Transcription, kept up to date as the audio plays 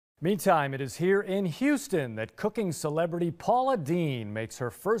Meantime, it is here in Houston that cooking celebrity Paula Deen makes her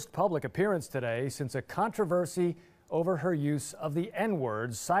first public appearance today since a controversy over her use of the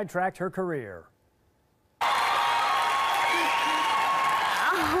N-word sidetracked her career. Oh,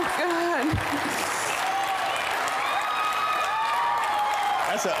 God.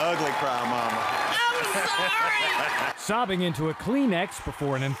 That's an ugly cry, Mama. I'm sorry. Sobbing into a Kleenex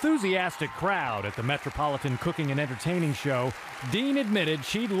before an enthusiastic crowd at the Metropolitan Cooking and Entertaining Show, Deen admitted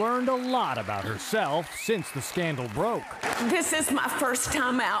she'd learned a lot about herself since the scandal broke. This is my first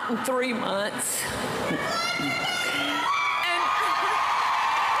time out in 3 months.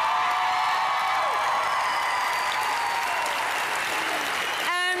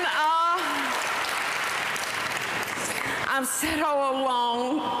 I've said all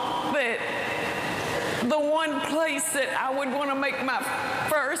along that the one place that I would want to make my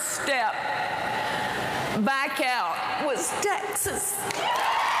first step back out was Texas.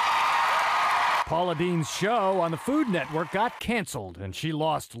 Paula Deen's show on the Food Network got canceled, and she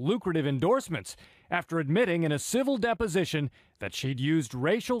lost lucrative endorsements after admitting in a civil deposition that she'd used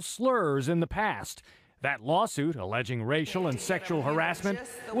racial slurs in the past. That lawsuit, alleging racial and sexual harassment,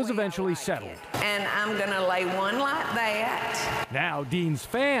 was eventually settled. And I'm gonna lay one like that. Now Deen's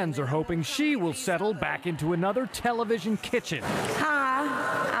fans are hoping she will settle back into another television kitchen. Hi,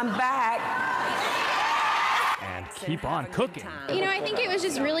 I'm back. And keep on cooking. You know, I think it was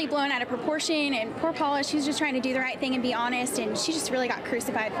just really blown out of proportion, and poor Paula, she was just trying to do the right thing and be honest, and she just really got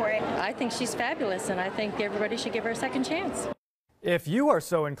crucified for it. I think she's fabulous, and I think everybody should give her a second chance. If you are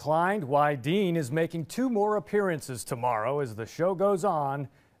so inclined, why Deen is making 2 more appearances tomorrow as the show goes on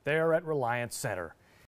there at Reliance Center.